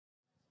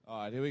All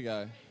right, here we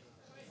go.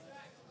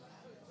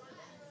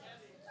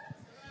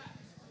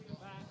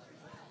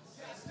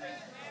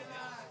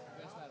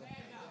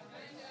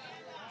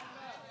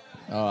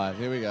 All right,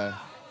 here we go.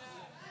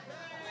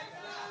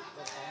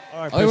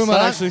 All right, I think we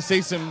might actually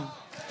see some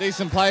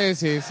decent players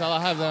here, so I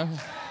have them.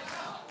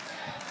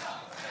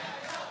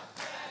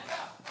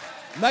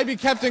 Maybe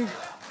Captain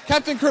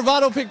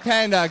Cravat will pick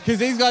Panda, because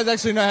these guys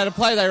actually know how to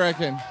play, they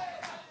reckon.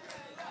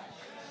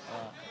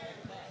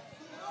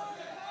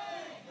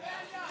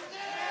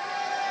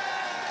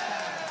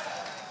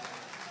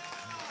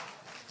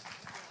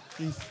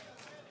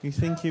 You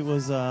think it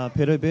was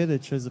Pedo Bear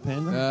that chose the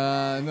Panda?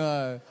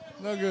 No,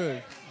 not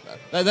good.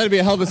 That'd be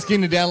a hell of a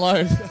skin to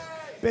download.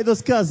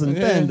 Pedo's cousin,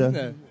 Panda.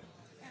 Yeah.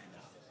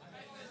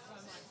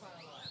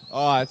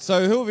 All right,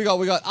 so who have we got?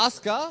 We got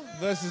Asuka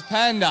versus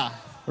Panda.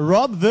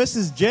 Rob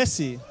versus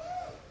Jesse.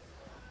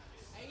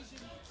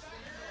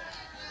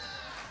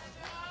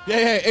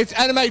 Yeah, it's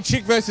anime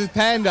chick versus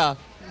Panda.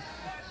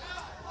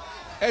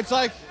 It's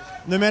like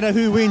no matter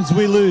who wins,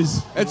 we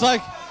lose. It's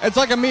like a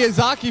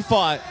Miyazaki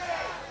fight.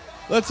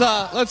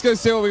 Let's go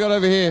see what we got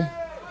over here.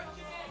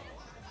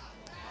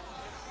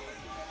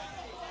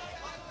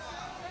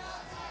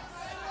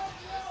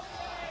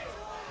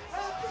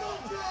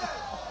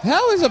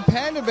 How is a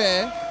panda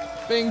bear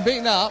being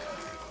beaten up?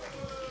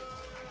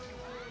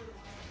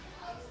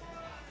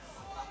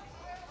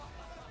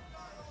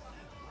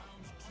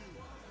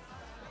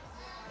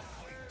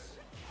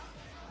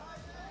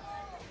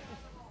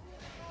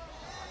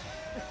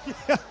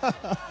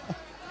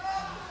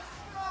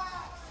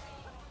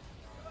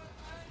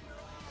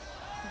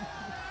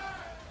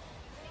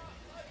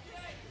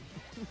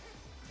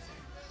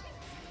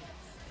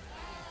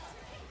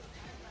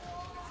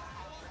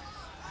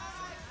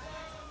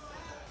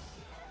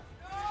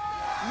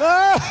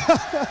 No!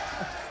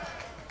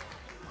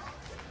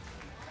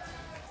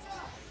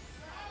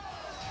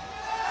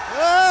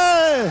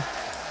 Hey!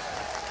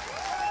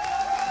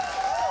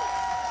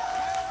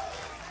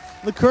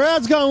 The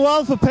crowd's going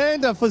wild for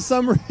Panda for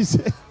some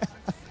reason.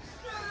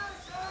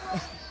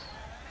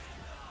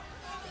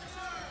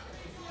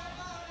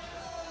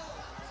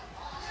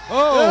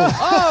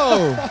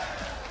 Oh!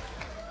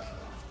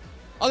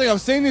 I think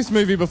I've seen this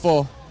movie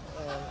before.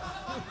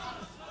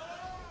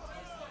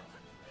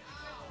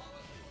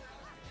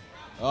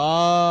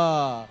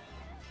 Ah.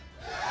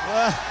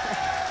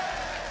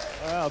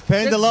 Wow,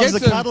 Panda loves the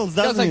cuddles,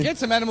 doesn't he? Get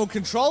some animal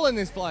control in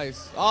this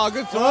place. Oh,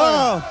 good throw.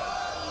 Oh.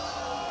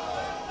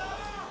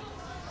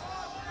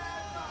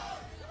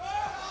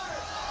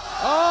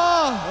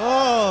 Oh.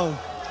 Oh.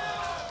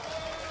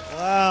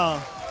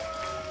 Wow.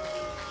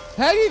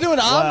 How do you do an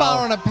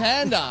armbar on a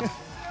panda?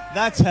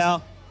 That's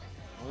how.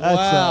 That's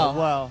wow.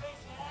 Wow.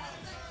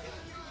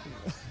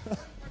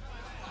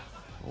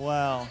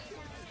 Wow.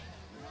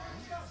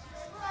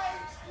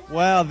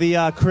 Wow,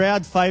 the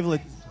crowd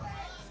favourite's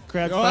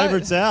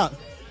out.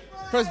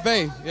 Press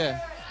B,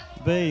 yeah.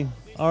 B.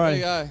 All right. There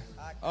you go.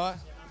 All right.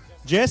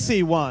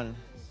 Jesse won.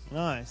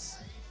 Nice.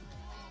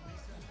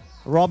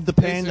 Rob the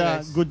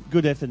Panda.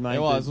 Good effort, mate.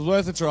 It was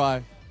worth a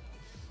try.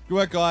 Good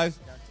work, guys.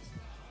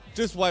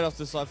 Just wait off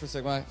the side for a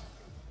sec, mate.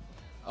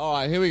 All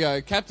right, here we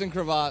go. Captain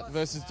Cravat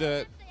versus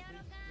Dirt.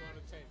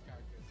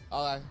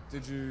 Okay,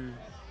 did you...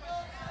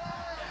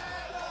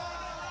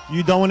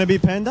 You don't want to be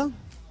Panda?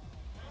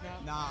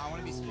 No, I want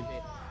to be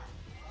stupid.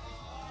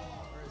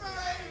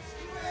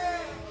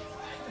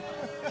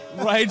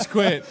 Rage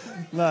quit.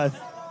 No.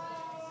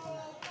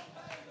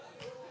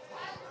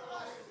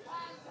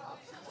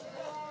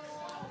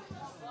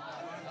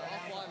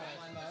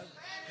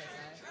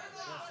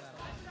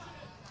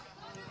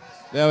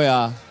 There we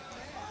are.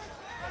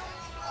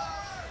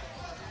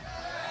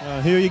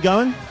 Who are you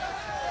going?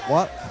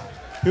 What?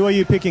 Who are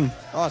you picking?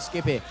 Oh,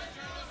 Skippy.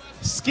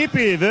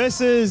 Skippy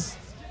versus...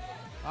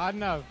 I don't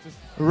know. Just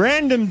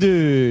Random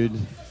Dude.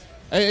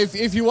 Hey,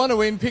 if you want to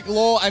win, pick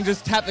Law and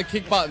just tap the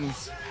kick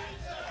buttons.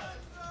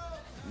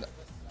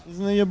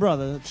 Isn't it your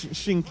brother?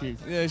 Shin kick.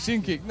 Yeah,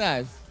 shin kick.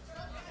 Nice.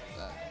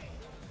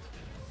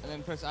 And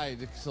then press A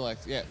to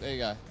select. Yeah, there you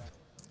go.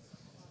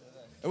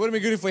 It would have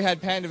been good if we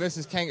had Panda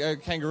versus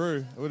Kangaroo.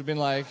 It would have been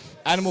like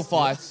animal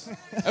fights.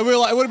 It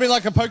would have been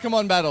like a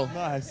Pokemon battle.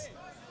 Nice.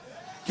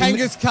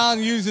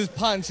 Kangaskhan uses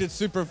punch. It's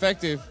super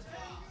effective.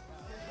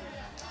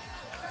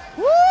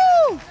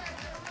 Woo!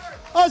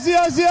 Aussie,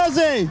 Aussie,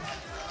 Aussie!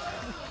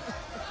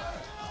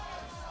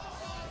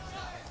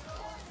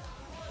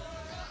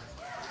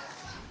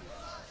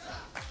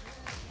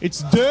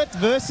 It's Dirt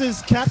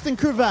versus Captain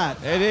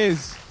Cravat. It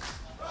is.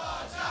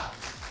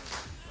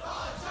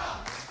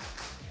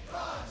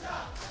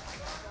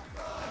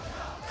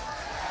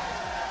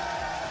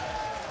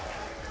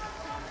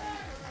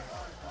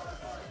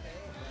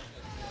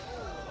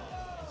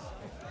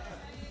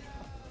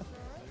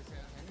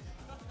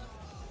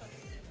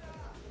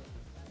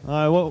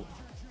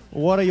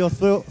 What are your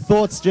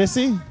thoughts,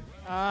 Jesse?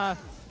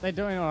 they're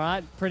doing all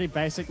right. Pretty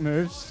basic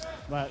moves,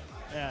 but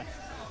yeah.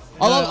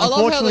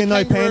 Unfortunately,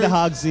 no panda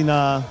hugs in.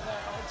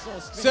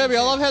 Serbia,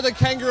 I love how the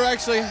kangaroo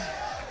actually.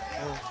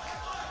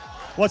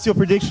 What's your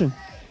prediction?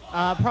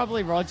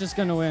 Probably Roger's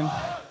going to win.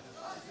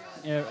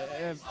 Yeah,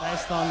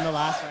 based on the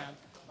last round.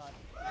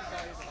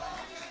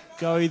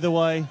 Go either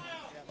way.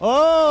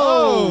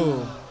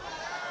 Oh!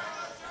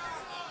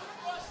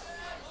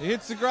 He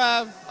hits the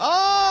grab.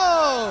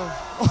 Oh!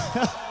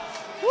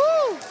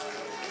 Woo!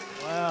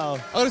 Wow.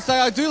 I gotta say,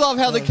 I do love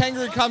how the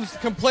kangaroo comes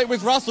complete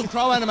with Russell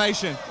Crowe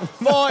animation.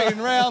 Flying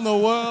around the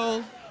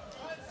world.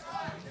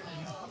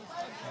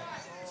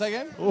 Say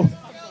again? Ooh.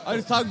 Oh,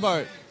 it's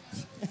tugboat.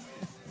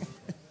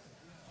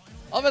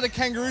 I bet the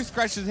kangaroo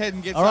scratches his head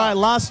and gets All right, up.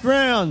 last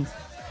round.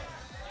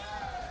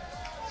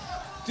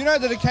 Do you know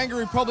that a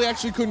kangaroo probably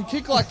actually couldn't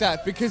kick like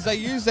that because they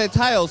use their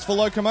tails for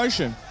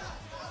locomotion?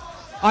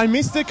 I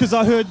missed it because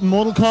I heard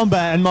Mortal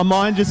Kombat and my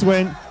mind just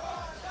went...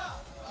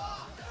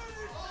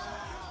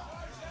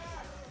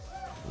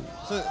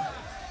 So,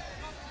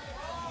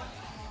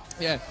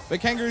 yeah, but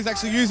kangaroos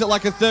actually use it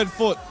like a third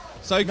foot,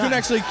 so he couldn't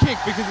actually kick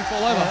because he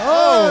fall over.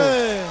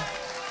 Oh!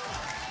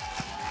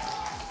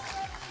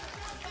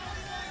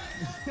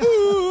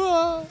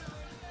 Oh!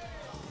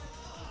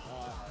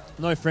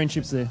 No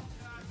friendships there.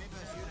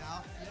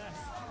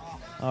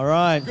 All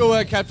right. Good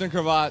work, Captain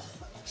Cravat.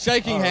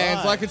 Shaking hands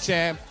right. like a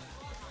champ.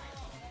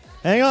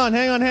 Hang on.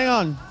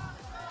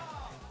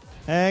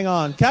 Hang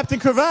on. Captain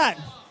Cravat.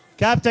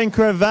 Captain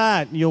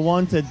Cravat, you're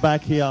wanted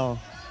back here.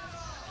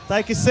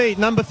 Take a seat.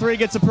 Number 3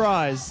 gets a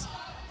prize.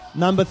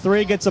 Number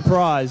 3 gets a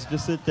prize.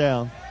 Just sit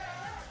down.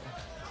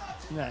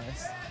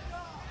 Nice.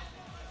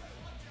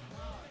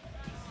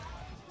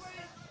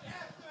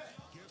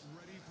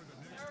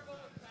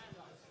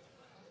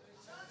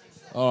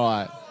 All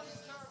right.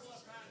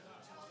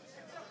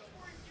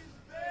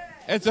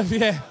 It's a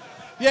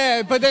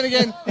yeah, but then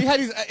again,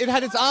 it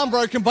had its arm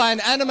broken by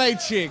an anime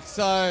chick,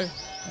 so.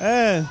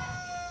 Yeah.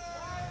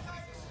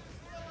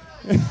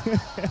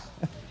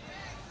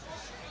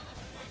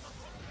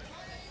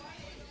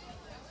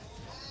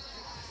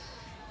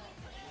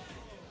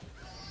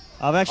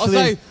 I've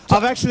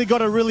actually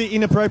got a really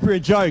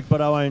inappropriate joke,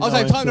 but I won't. I'll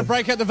say time to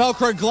break out the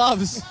Velcro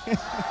gloves.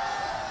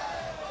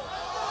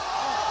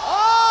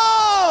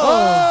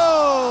 Oh!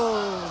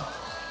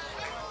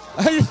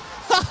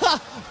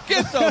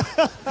 Get them.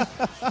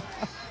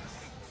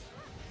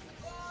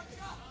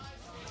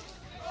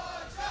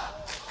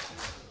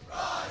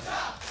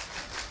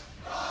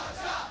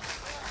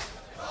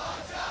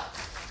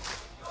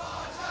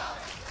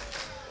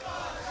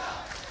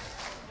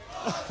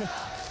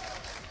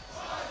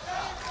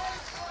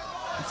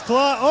 It's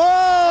close.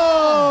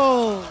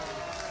 Oh!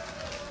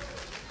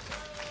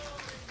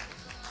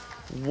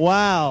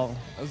 Wow.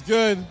 That was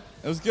good.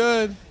 It was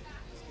good.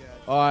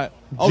 All right.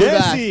 I'll be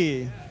back.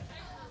 Jesse.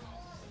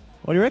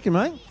 What do you reckon,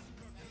 mate?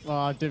 Well,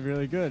 I did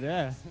really good,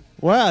 yeah.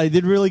 Wow, you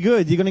did really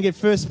good. You're going to get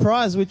first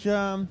prize, which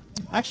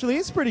actually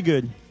is pretty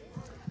good.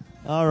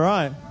 All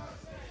right.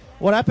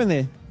 What happened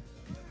there?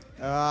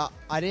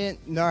 I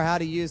didn't know how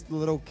to use the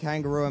little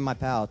kangaroo in my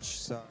pouch,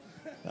 so.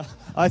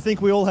 I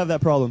think we all have that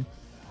problem.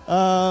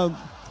 All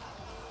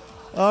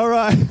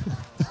right.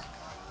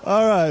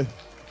 All right.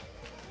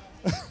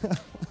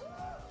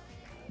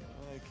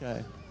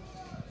 Okay.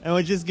 And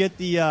we just get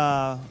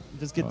the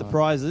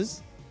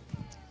prizes.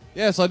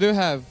 Yes, I do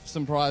have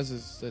some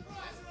prizes.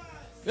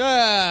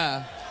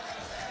 Yeah.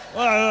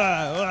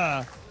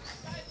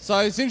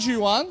 So since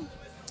you won,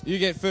 you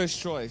get first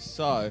choice.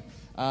 So, do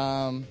you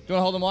want to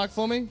hold the mic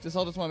for me? Just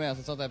hold it to my mouth.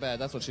 It's not that bad.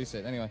 That's what she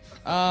said. Anyway,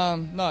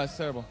 no, it's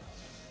terrible.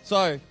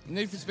 So,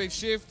 Need for Speed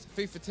Shift,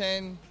 FIFA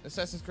 10,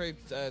 Assassin's Creed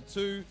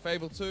 2,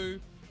 Fable 2,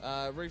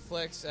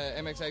 Reflex,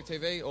 MX8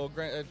 TV, or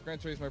Gran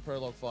Turismo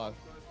Prologue 5.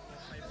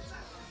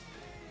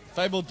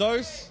 Fable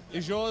Dose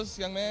is yours,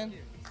 young man.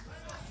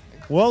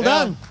 Well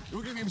done.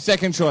 We'll give you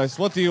second choice.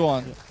 What do you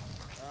want?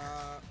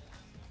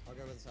 I'll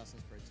go with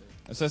Assassin's Creed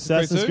 2.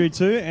 Assassin's Creed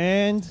 2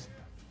 and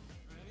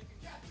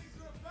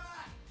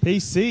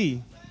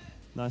PC.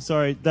 No,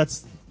 sorry,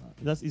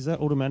 is that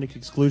automatic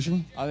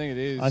exclusion? I think it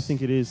is. I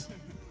think it is.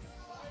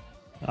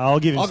 I'll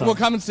give him some. We'll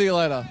come and see you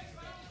later.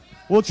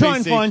 We'll try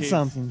and PC find kids.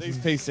 something. These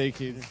PC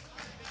kids.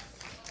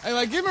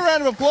 Anyway, give them a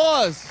round of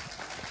applause.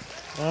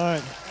 All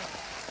right.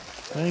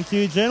 Thank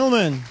you,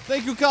 gentlemen.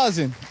 Thank you,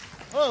 cousin.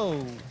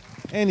 Oh,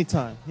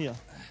 anytime. Here.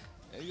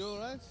 Are you all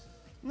right?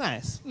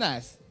 Nice.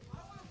 Nice.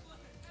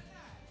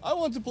 I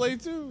want to play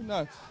too.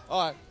 No.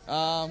 All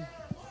right.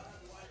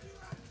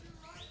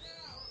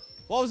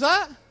 What was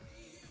that?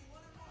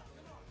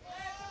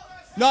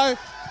 No.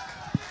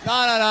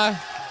 No.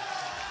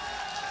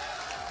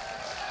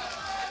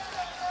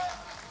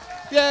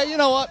 Yeah, you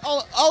know what?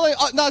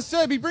 No,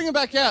 Serby, bring him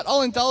back out.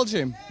 I'll indulge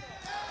him.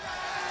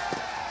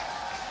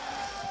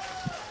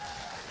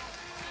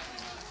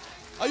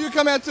 Oh, you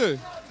come out too?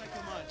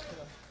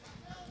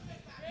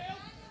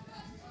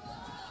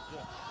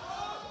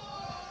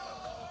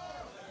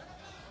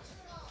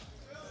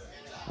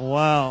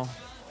 Wow.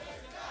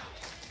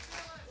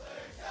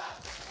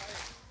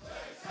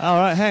 All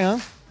right, hang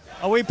on.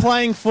 Are we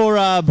playing for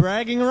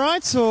bragging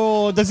rights,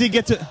 or does he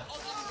get to...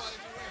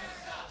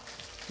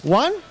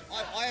 One?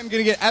 I am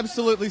going to get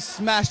absolutely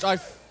smashed. I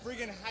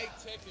friggin' hate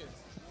Tekken.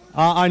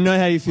 I know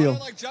how you I feel.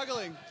 don't like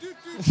juggling.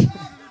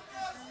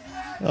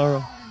 All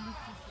right.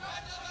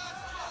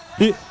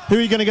 Who are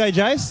you going to go,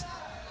 Jace?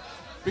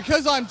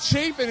 Because I'm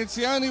cheap and it's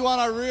the only one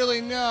I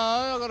really know,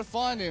 I've got to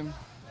find him.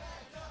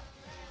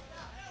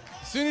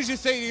 As soon as you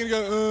see it, you're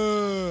going to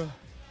go,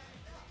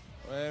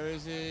 Where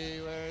is he?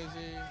 Where is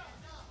he?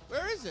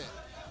 Where is it?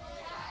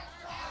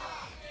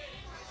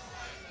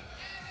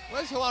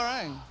 Where's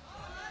Huarang?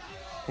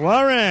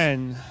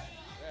 Warren. There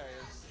he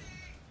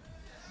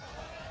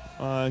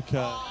is.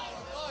 Okay.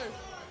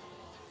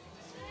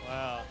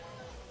 Wow.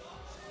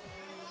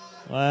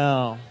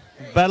 Wow.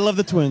 Battle of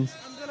the Twins.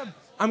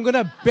 I'm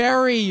gonna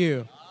bury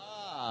you.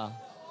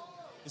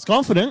 He's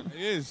confident.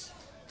 He is.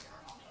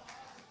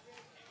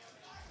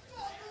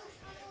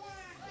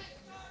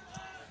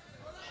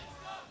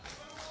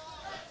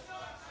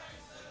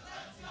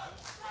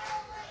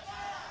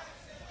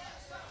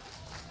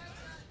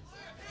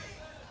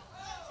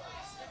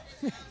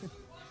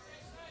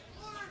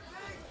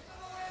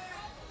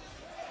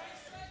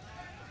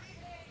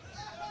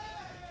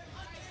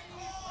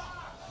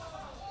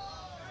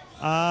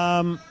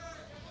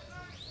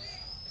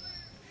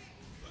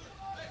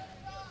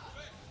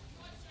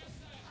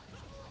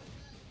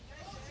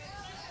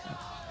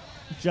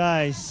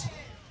 Jace.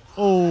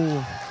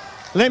 Oh.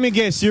 Let me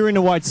guess, you're in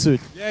a white suit.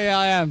 Yeah,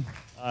 I am.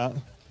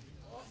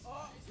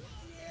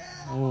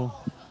 Oh.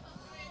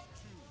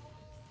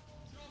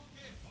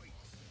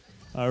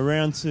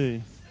 Round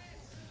 2.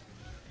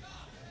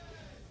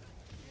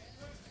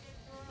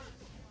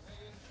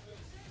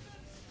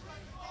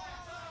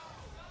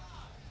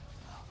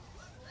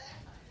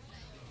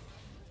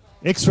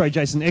 X-ray,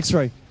 Jason,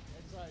 X-ray. Yeah,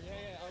 I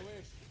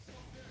wish.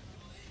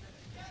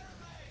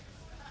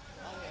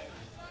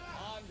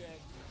 I'm dead.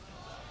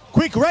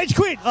 Quick, rage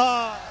quit!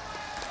 All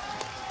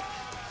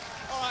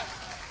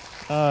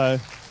right,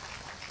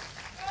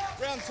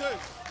 round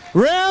 2.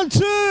 Round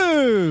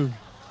 2!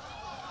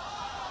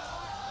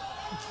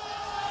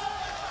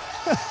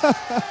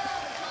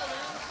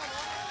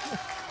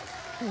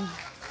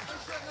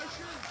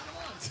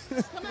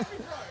 Come at me,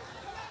 bro.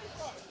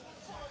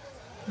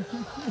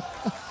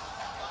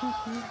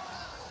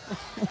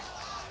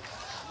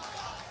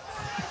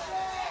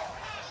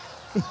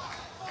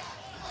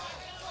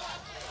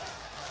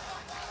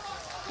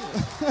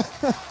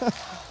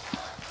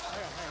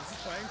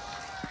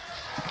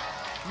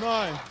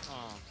 No.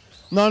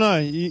 No,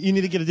 you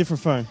need to get a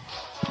different phone.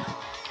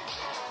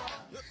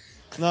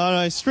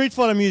 No, Street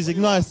Fighter music,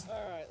 nice. All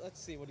right,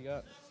 let's see what you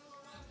got.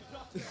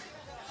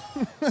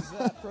 Is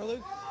that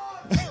Prologue?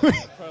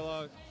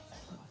 Prologue.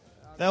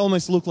 They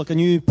almost look like a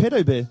new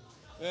pedo bear.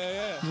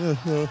 Yeah. Yeah.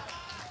 There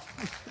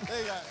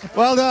you go.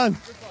 Well done.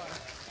 Good fight.